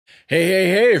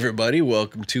Hey, everybody.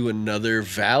 Welcome to another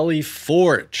Valley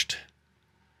Forged.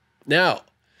 Now,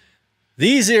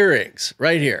 these earrings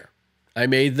right here, I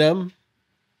made them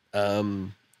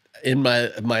in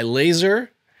my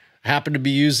laser. I happen to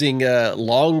be using a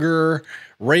longer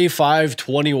Ray 5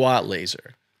 20-watt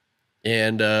laser.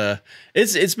 And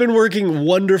it's been working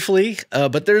wonderfully,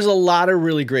 but there's a lot of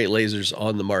really great lasers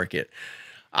on the market.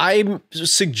 I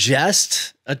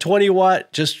suggest a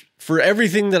 20-watt just for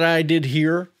everything that I did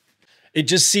here. It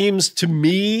just seems to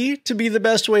me to be the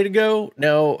best way to go.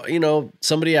 Now, you know,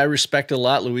 somebody I respect a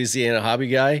lot, Louisiana hobby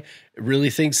guy, really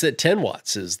thinks that 10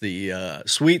 watts is the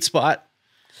sweet spot.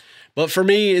 But for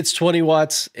me, it's 20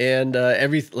 watts. And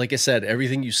like I said,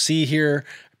 everything you see here,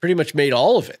 I pretty much made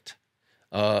all of it.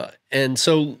 And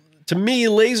so to me,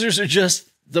 lasers are just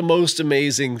the most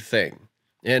amazing thing.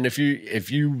 And if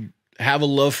you have a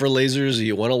love for lasers,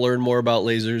 you want to learn more about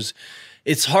lasers,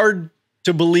 it's hard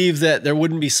to believe that there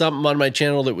wouldn't be something on my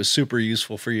channel that was super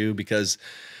useful for you, because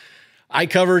I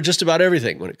cover just about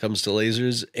everything when it comes to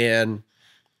lasers. And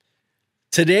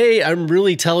today I'm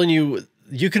really telling you,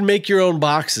 you can make your own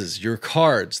boxes, your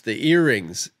cards, the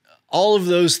earrings, all of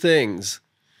those things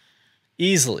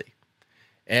easily.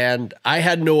 And I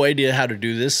had no idea how to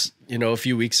do this. You know, a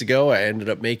few weeks ago, I ended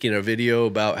up making a video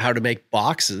about how to make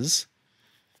boxes,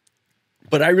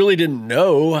 but I really didn't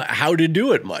know how to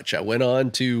do it much. I went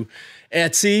on to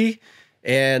Etsy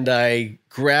and I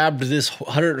grabbed this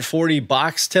 140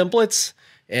 box templates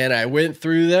and I went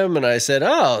through them and I said,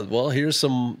 oh, well, here's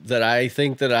some that I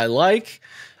think that I like.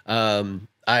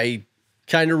 I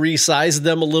kind of resized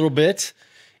them a little bit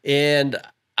and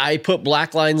I put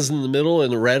black lines in the middle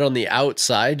and the red on the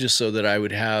outside just so that I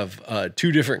would have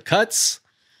two different cuts.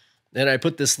 And I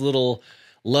put this little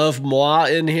Love Moi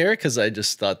in here because I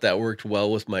just thought that worked well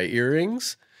with my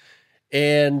earrings.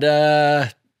 And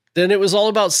then it was all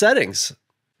about settings.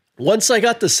 Once I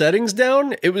got the settings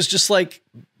down, it was just like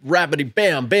rapidy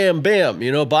bam, bam, bam, you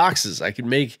know, boxes. I could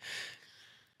make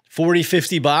 40,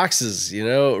 50 boxes, you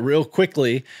know, real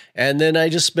quickly. And then I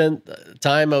just spent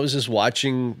time, I was just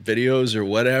watching videos or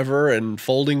whatever and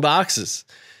folding boxes.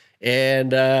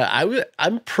 And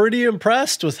I'm pretty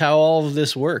impressed with how all of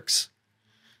this works.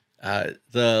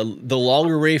 The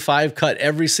longer Ray 5 cut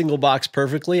every single box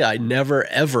perfectly. I never,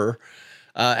 ever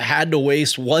had to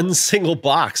waste one single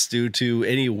box due to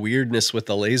any weirdness with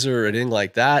the laser or anything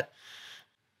like that.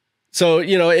 So,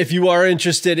 you know, if you are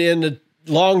interested in the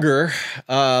longer,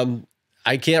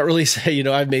 I can't really say, you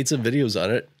know, I've made some videos on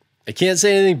it. I can't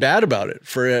say anything bad about it.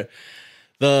 For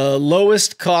the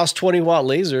lowest cost 20-watt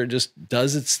laser, it just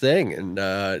does its thing, and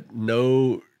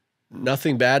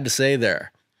nothing bad to say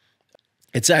there.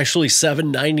 It's actually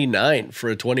 $7.99 for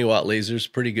a 20-watt laser. It's a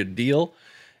pretty good deal.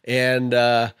 And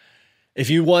if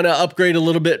you want to upgrade a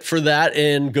little bit for that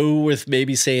and go with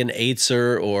maybe, say, an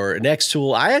Acer or an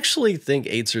X-Tool, I actually think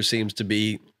Acer seems to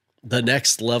be the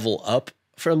next level up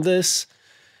from this.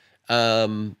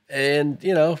 And,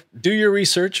 you know, do your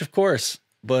research, of course.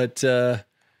 But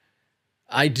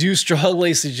I do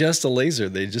strongly suggest a laser.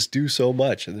 They just do so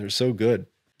much, and they're so good.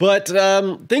 But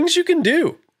things you can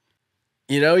do.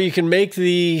 You know, you can make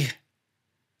the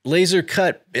laser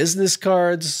cut business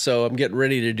cards. So I'm getting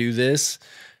ready to do this.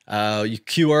 You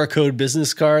QR code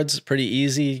business cards, pretty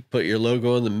easy. Put your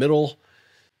logo in the middle,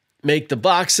 make the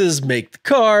boxes, make the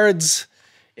cards,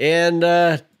 and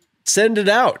send it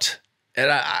out. And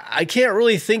I can't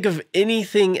really think of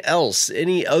anything else,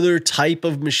 any other type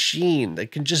of machine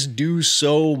that can just do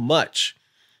so much.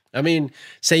 I mean,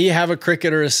 say you have a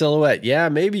Cricut or a Silhouette. Yeah,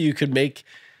 maybe you could make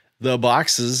the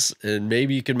boxes and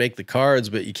maybe you can make the cards,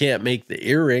 but you can't make the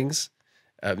earrings.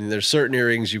 I mean, there's certain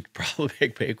earrings you could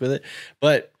probably make with it,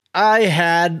 but I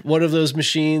had one of those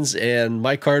machines and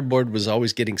my cardboard was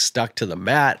always getting stuck to the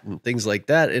mat and things like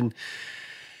that. And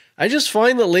I just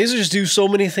find that lasers do so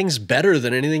many things better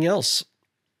than anything else.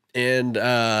 And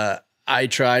I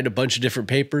tried a bunch of different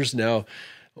papers. Now,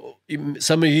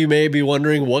 some of you may be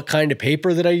wondering what kind of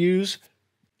paper that I use.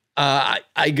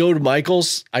 I go to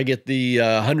Michael's. I get the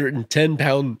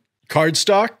 110-pound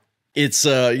cardstock. It's,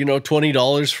 you know,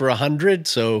 $20 for 100.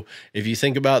 So if you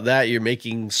think about that, you're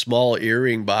making small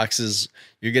earring boxes.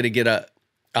 You're going to get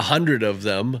 100 of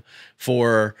them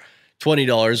for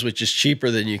 $20, which is cheaper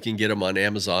than you can get them on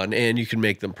Amazon, and you can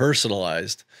make them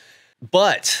personalized.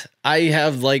 But I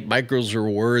have like Micros or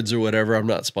Words or whatever. I'm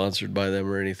not sponsored by them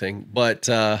or anything, but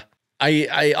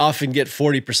I often get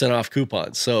 40% off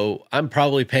coupons. So I'm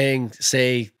probably paying,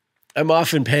 say, I'm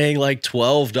often paying like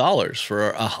 $12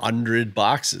 for 100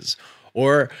 boxes.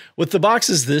 Or with the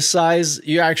boxes this size,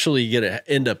 you actually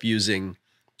end up using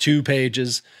 2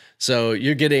 pages. So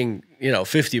you're getting,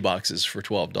 50 boxes for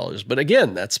 $12. But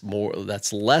again,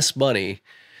 that's less money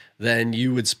than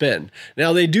you would spend.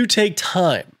 Now they do take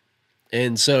time.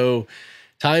 And so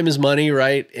time is money,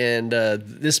 right? And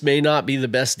this may not be the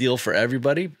best deal for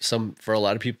everybody. For a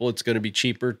lot of people, it's going to be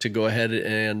cheaper to go ahead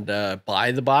and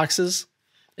buy the boxes.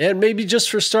 And maybe just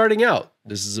for starting out,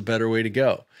 this is a better way to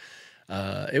go.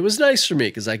 It was nice for me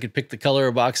because I could pick the color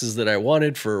of boxes that I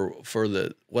wanted for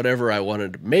the whatever I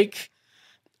wanted to make.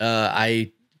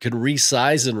 I could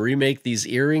resize and remake these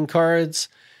earring cards.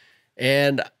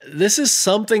 And this is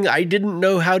something I didn't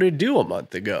know how to do a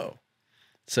month ago.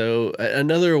 So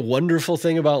another wonderful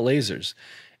thing about lasers.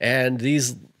 And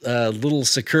these little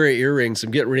Sakura earrings,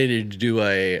 I'm getting ready to do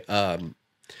a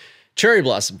Cherry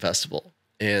Blossom Festival.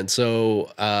 And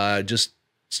so just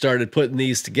started putting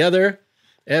these together.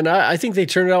 And I think they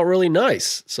turned out really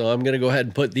nice. So I'm going to go ahead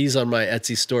and put these on my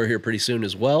Etsy store here pretty soon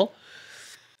as well.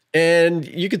 And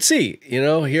you can see,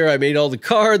 here I made all the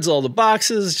cards, all the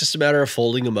boxes, just a matter of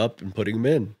folding them up and putting them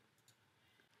in.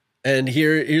 And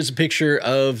here's a picture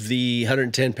of the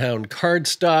 110-pound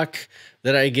cardstock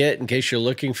that I get in case you're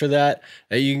looking for that.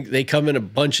 They come in a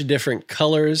bunch of different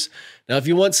colors. Now, if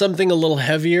you want something a little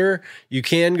heavier, you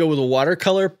can go with a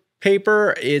watercolor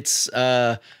paper. It's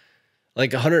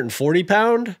like 140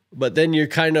 pound, but then you're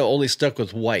kind of only stuck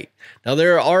with white. Now,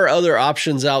 there are other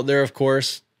options out there, of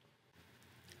course,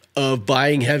 of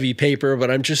buying heavy paper,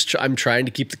 but I'm trying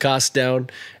to keep the costs down,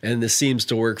 and this seems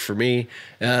to work for me.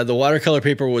 The watercolor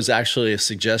paper was actually a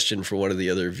suggestion for one of the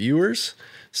other viewers,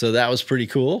 so that was pretty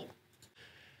cool.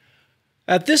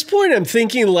 At this point, I'm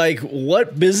thinking, like,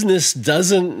 what business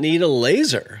doesn't need a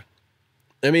laser?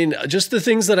 I mean, just the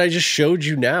things that I just showed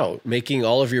you now, making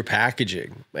all of your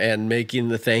packaging and making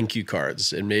the thank you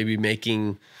cards and maybe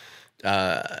making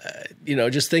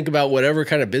just think about whatever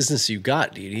kind of business you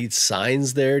got. Do you need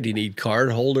signs there? Do you need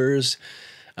card holders?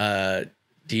 Do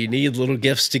you need little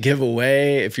gifts to give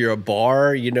away? If you're a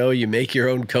bar, you make your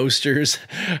own coasters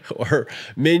or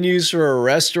menus for a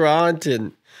restaurant.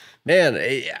 And man,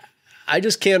 I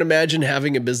just can't imagine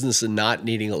having a business and not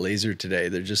needing a laser today.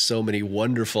 There's just so many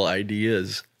wonderful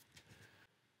ideas.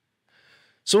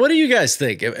 So what do you guys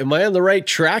think? Am I on the right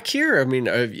track here? I mean,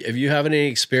 have you have any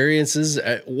experiences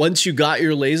once you got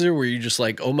your laser where you're just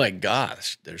like, oh my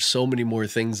gosh, there's so many more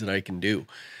things that I can do?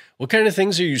 What kind of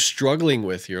things are you struggling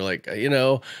with? You're like,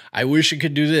 I wish I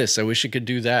could do this. I wish I could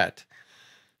do that.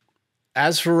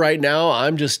 As for right now,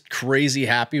 I'm just crazy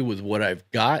happy with what I've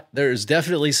got. There's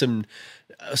definitely some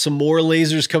more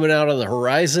lasers coming out on the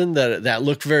horizon that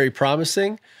look very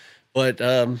promising, but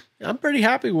I'm pretty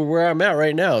happy with where I'm at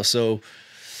right now. So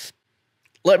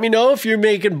let me know if you're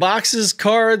making boxes,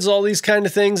 cards, all these kind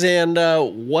of things, and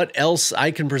what else I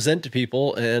can present to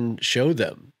people and show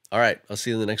them. All right, I'll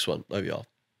see you in the next one. Love you all.